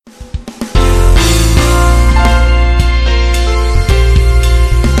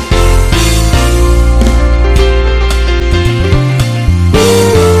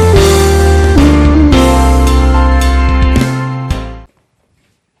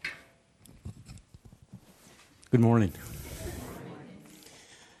Good morning.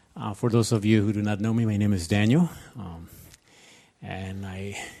 For those of you who do not know me, my name is Daniel. And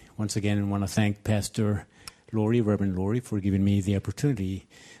I once again want to thank Pastor Lori, Reverend Lori, for giving me the opportunity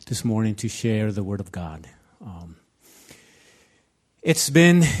this morning to share the Word of God. It's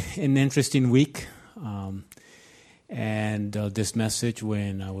been an interesting week. And this message,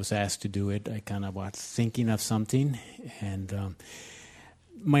 when I was asked to do it, I kind of was thinking of something. And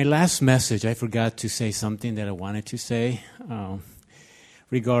my last message, I forgot to say something that I wanted to say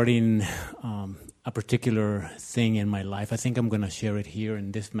regarding a particular thing in my life. I think I'm going to share it here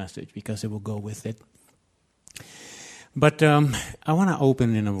in this message because it will go with it. But I want to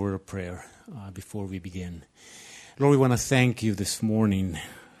open in a word of prayer before we begin. Lord, we want to thank you this morning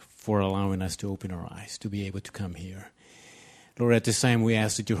for allowing us to open our eyes, to be able to come here. Lord, at this time we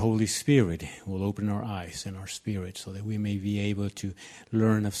ask that your Holy Spirit will open our eyes and our spirit so that we may be able to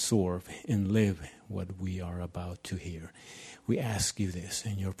learn, absorb, and live what we are about to hear. We ask you this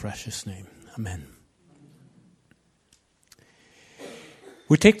in your precious name. Amen.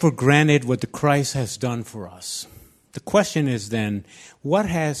 We take for granted what the Christ has done for us. The question is then, what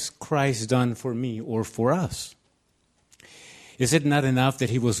has Christ done for me or for us? Is it not enough that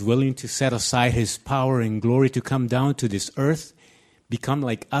he was willing to set aside his power and glory to come down to this earth, become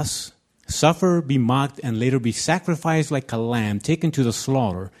like us, suffer, be mocked, and later be sacrificed like a lamb taken to the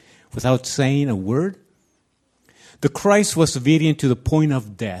slaughter without saying a word? The Christ was obedient to the point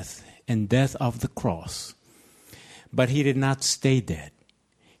of death and death of the cross. But he did not stay dead.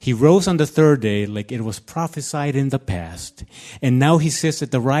 He rose on the third day like it was prophesied in the past, and now he sits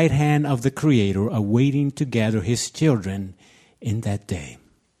at the right hand of the Creator, awaiting to gather his children in that day.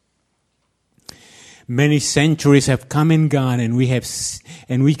 Many centuries have come and gone, and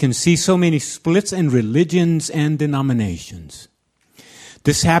we can see so many splits in religions and denominations.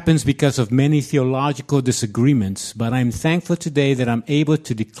 This happens because of many theological disagreements, but I'm thankful today that I'm able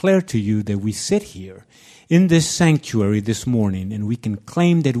to declare to you that we sit here in this sanctuary this morning, and we can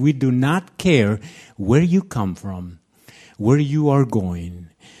claim that we do not care where you come from, where you are going,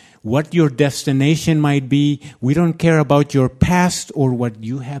 what your destination might be. We don't care about your past or what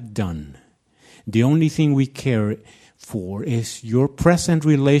you have done. The only thing we care for is your present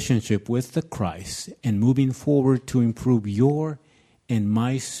relationship with the Christ and moving forward to improve your and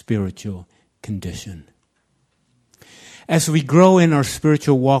my spiritual condition. As we grow in our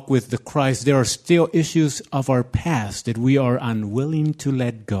spiritual walk with the Christ, there are still issues of our past that we are unwilling to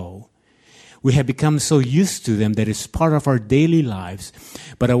let go. We have become so used to them that it's part of our daily lives.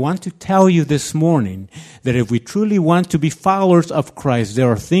 But I want to tell you this morning that if we truly want to be followers of Christ, there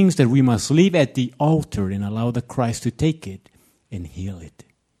are things that we must leave at the altar and allow the Christ to take it and heal it.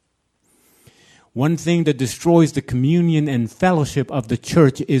 One thing that destroys the communion and fellowship of the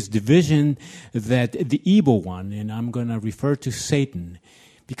church is division, that the evil one, and I'm going to refer to Satan,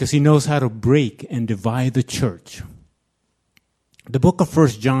 because he knows how to break and divide the church. The book of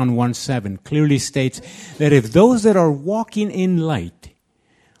 1 John 1:7 clearly states that if those that are walking in light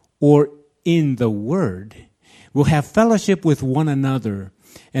or in the Word will have fellowship with one another,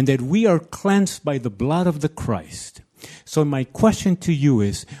 and that we are cleansed by the blood of the Christ. So my question to you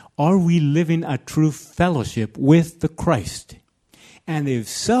is, are we living a true fellowship with the Christ? And if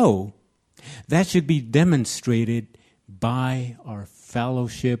so, that should be demonstrated by our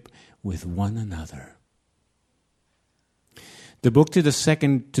fellowship with one another. The book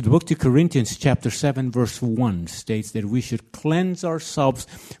to Corinthians chapter 7 verse 1 states that we should cleanse ourselves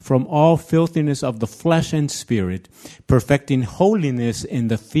from all filthiness of the flesh and spirit, perfecting holiness in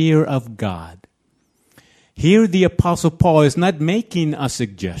the fear of God. Here the Apostle Paul is not making a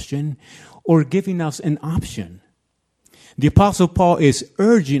suggestion or giving us an option. The Apostle Paul is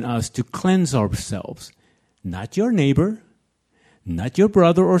urging us to cleanse ourselves, not your neighbor, not your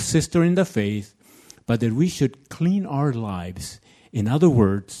brother or sister in the faith, but that we should clean our lives. In other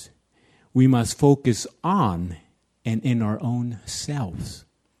words, we must focus on and in our own selves.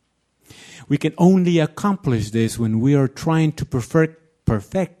 We can only accomplish this when we are trying to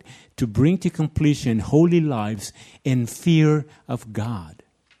perfect, to bring to completion holy lives in fear of God.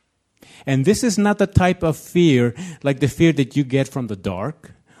 And this is not the type of fear like the fear that you get from the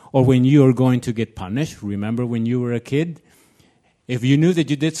dark or when you are going to get punished. Remember when you were a kid? If you knew that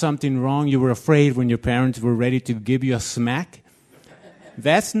you did something wrong, you were afraid when your parents were ready to give you a smack.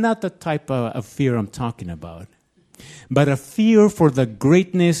 That's not the type of fear I'm talking about. But a fear for the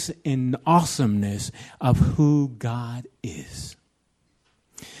greatness and awesomeness of who God is.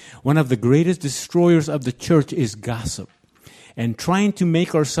 One of the greatest destroyers of the church is gossip and trying to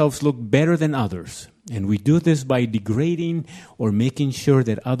make ourselves look better than others. And we do this by degrading or making sure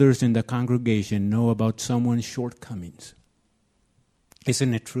that others in the congregation know about someone's shortcomings.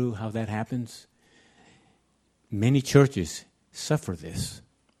 Isn't it true how that happens? Many churches suffer this.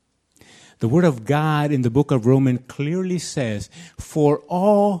 The Word of God in the book of Romans clearly says, "For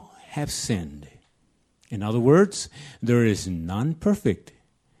all have sinned." In other words, there is none perfect.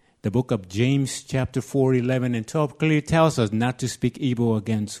 The book of James chapter 4, 11 and 12 clearly tells us not to speak evil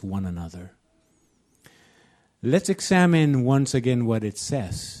against one another. Let's examine once again what it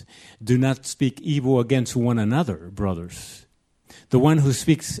says. Do not speak evil against one another, brothers. The one who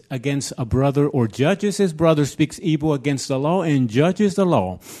speaks against a brother or judges his brother speaks evil against the law and judges the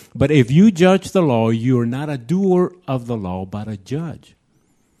law. But if you judge the law, you are not a doer of the law, but a judge.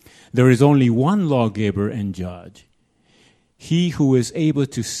 There is only one lawgiver and judge, he who is able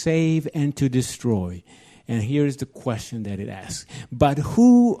to save and to destroy. And here's the question that it asks. But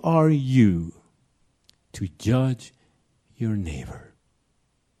who are you to judge your neighbor?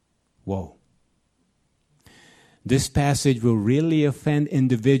 Whoa. This passage will really offend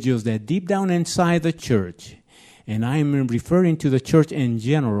individuals that deep down inside the church, and I am referring to the church in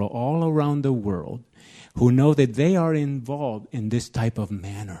general all around the world, who know that they are involved in this type of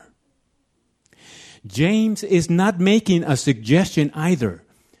manner. James is not making a suggestion either.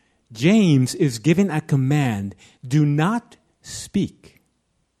 James is giving a command. Do not speak.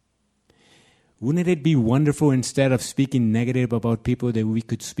 Wouldn't it be wonderful instead of speaking negative about people that we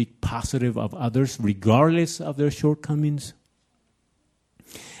could speak positive of others regardless of their shortcomings?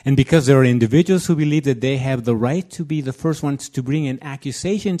 And because there are individuals who believe that they have the right to be the first ones to bring in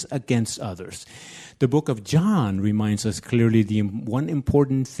accusations against others, the book of John reminds us clearly the one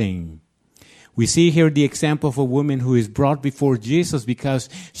important thing. We see here the example of a woman who is brought before Jesus because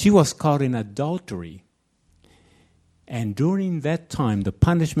she was caught in adultery. And during that time, the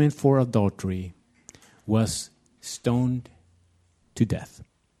punishment for adultery was stoned to death.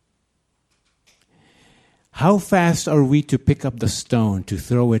 How fast are we to pick up the stone to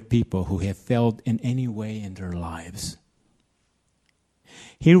throw at people who have failed in any way in their lives?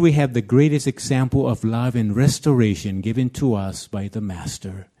 Here we have the greatest example of love and restoration given to us by the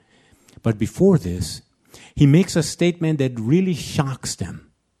Master. But before this, he makes a statement that really shocks them.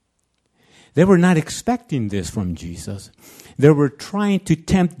 They were not expecting this from Jesus. They were trying to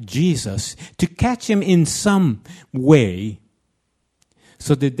tempt Jesus to catch him in some way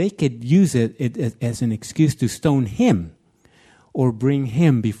so that they could use it as an excuse to stone him or bring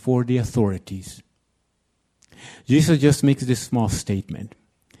him before the authorities. Jesus just makes this small statement.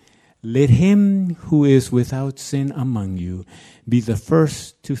 Let him who is without sin among you be the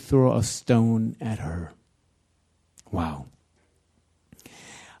first to throw a stone at her. Wow.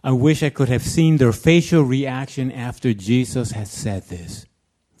 I wish I could have seen their facial reaction after Jesus had said this.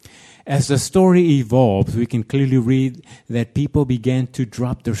 As the story evolves, we can clearly read that people began to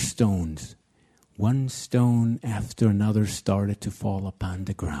drop their stones. One stone after another started to fall upon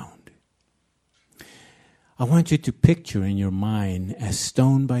the ground. I want you to picture in your mind as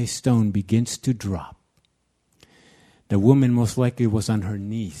stone by stone begins to drop. The woman most likely was on her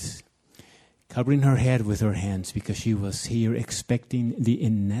knees, covering her head with her hands because she was here expecting the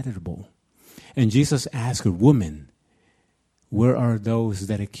inevitable. And Jesus asked her, "Woman, where are those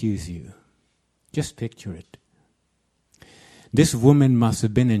that accuse you?" Just picture it. This woman must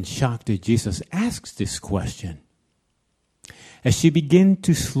have been in shock that Jesus asked this question. As she began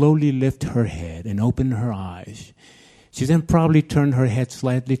to slowly lift her head and open her eyes, she then probably turned her head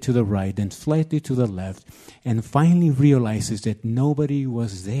slightly to the right and slightly to the left and finally realizes that nobody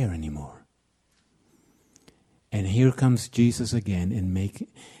was there anymore. And here comes Jesus again and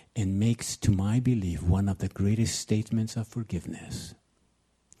makes, to my belief, one of the greatest statements of forgiveness.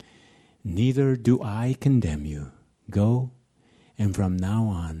 Neither do I condemn you. Go, and from now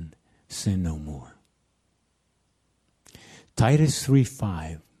on, sin no more. Titus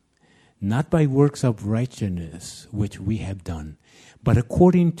 3:5, not by works of righteousness which we have done, but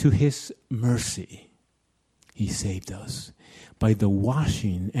according to his mercy, he saved us by the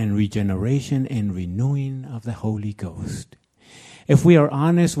washing and regeneration and renewing of the Holy Ghost. If we are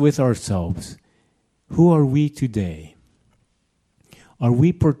honest with ourselves, who are we today? Are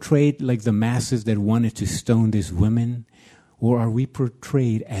we portrayed like the masses that wanted to stone these women? Or are we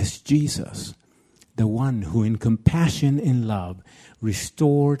portrayed as Jesus, the one who in compassion and love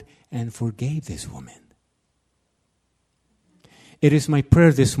restored and forgave this woman? It is my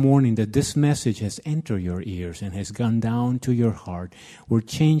prayer this morning that this message has entered your ears and has gone down to your heart, where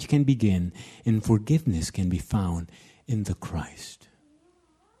change can begin and forgiveness can be found in the Christ.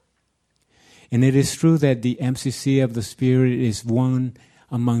 And it is true that the MCC of the Spirit is one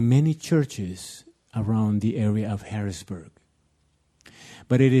among many churches around the area of Harrisburg.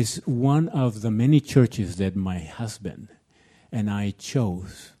 But it is one of the many churches that my husband and I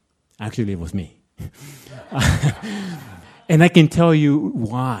chose. Actually, it was me. And I can tell you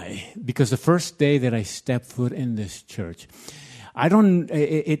why. Because the first day that I stepped foot in this church,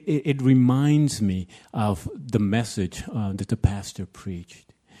 it reminds me of the message that the pastor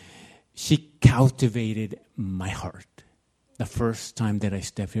preached. She captivated my heart the first time that I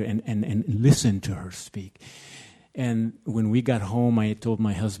stepped here and listened to her speak. And when we got home, I told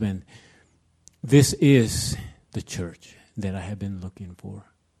my husband, this is the church that I have been looking for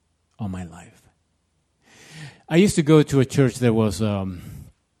all my life. I used to go to a church that was,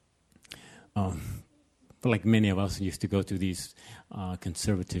 like many of us used to go to these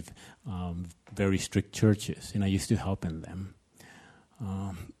conservative, very strict churches, and I used to help in them.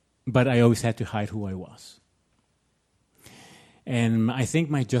 But I always had to hide who I was. And I think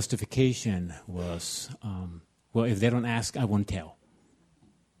my justification was, well, if they don't ask, I won't tell.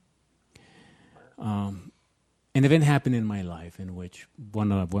 An event happened in my life in which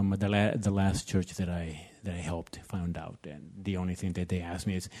the last church that I helped found out, and the only thing that they asked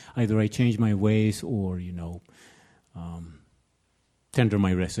me is either I change my ways or tender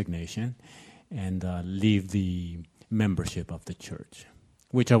my resignation and leave the membership of the church,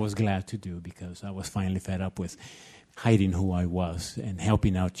 which I was glad to do because I was finally fed up with hiding who I was and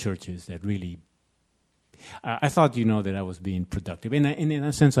helping out churches that really. I thought, that I was being productive. And in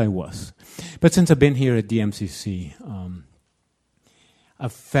a sense, I was. But since I've been here at DMCC,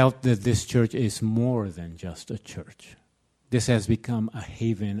 I've felt that this church is more than just a church. This has become a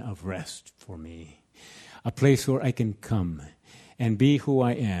haven of rest for me, a place where I can come and be who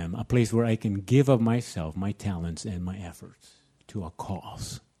I am, a place where I can give of myself, my talents, and my efforts to a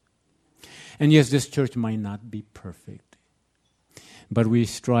cause. And yes, this church might not be perfect, but we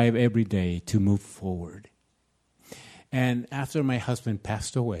strive every day to move forward. And after my husband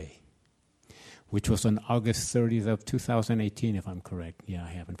passed away, which was on August 30th of 2018, if I'm correct. Yeah,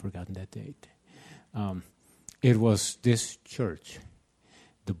 I haven't forgotten that date. It was this church,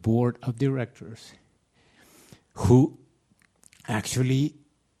 the board of directors, who actually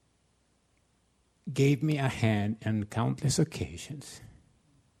gave me a hand on countless occasions.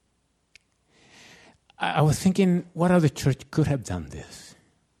 I was thinking, what other church could have done this?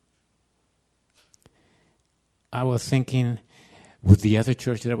 I was thinking, would the other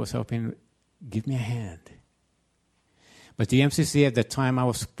church that I was helping give me a hand? But the MCC at that time, I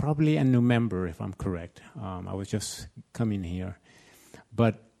was probably a new member, if I'm correct. I was just coming here.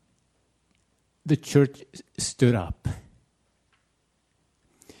 But the church stood up.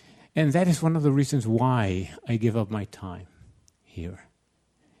 And that is one of the reasons why I give up my time here.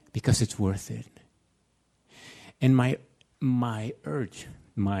 Because it's worth it. And my urge,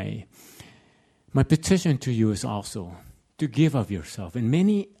 my petition to you is also to give of yourself. And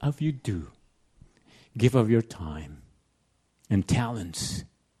many of you do. Give of your time and talents.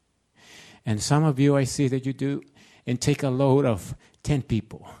 And some of you, I see that you do, and take a load of 10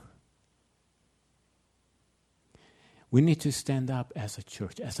 people. We need to stand up as a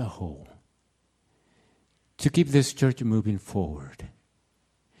church, as a whole, to keep this church moving forward.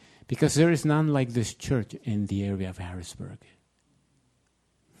 Because there is none like this church in the area of Harrisburg,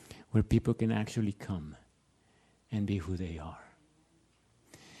 where people can actually come and be who they are.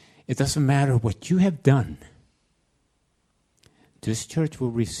 It doesn't matter what you have done. This church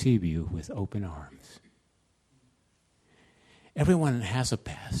will receive you with open arms. Everyone has a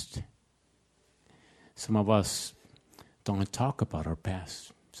past. Some of us don't talk about our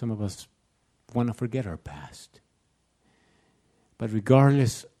past. Some of us want to forget our past. But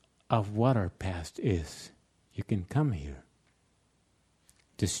regardless of what our past is, you can come here.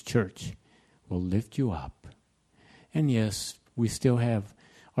 This church will lift you up. And yes, we still have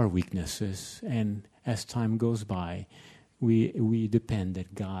our weaknesses, and as time goes by, we depend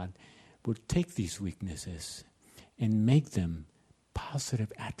that God will take these weaknesses and make them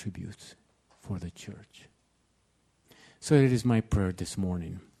positive attributes for the church. So it is my prayer this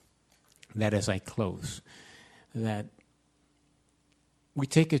morning that as I close, that we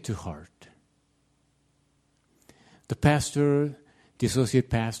take it to heart. The pastor, the associate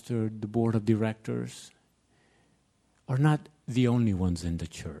pastor, the board of directors are not the only ones in the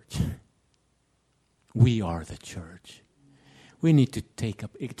church. We are the church. We need to take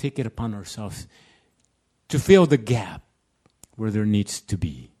it upon ourselves to fill the gap where there needs to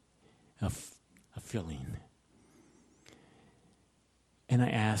be a filling. And I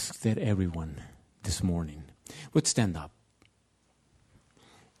ask that everyone this morning would stand up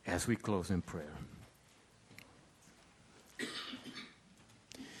as we close in prayer.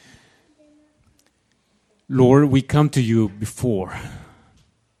 Lord, we come to you before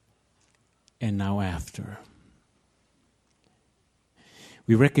and now after.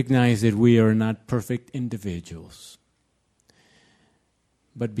 We recognize that we are not perfect individuals.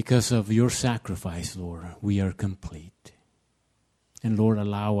 But because of your sacrifice, Lord, we are complete. And Lord,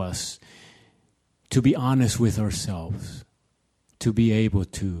 allow us to be honest with ourselves, to be able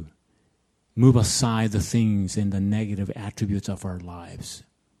to move aside the things and the negative attributes of our lives,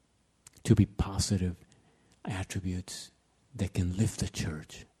 to be positive attributes that can lift the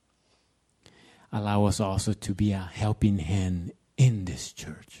church. Allow us also to be a helping hand in this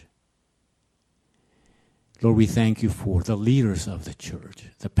church. Lord, we thank you for the leaders of the church,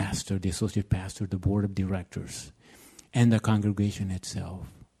 the pastor, the associate pastor, the board of directors, and the congregation itself.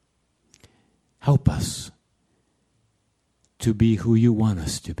 Help us to be who you want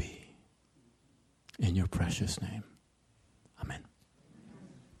us to be. In your precious name. Amen.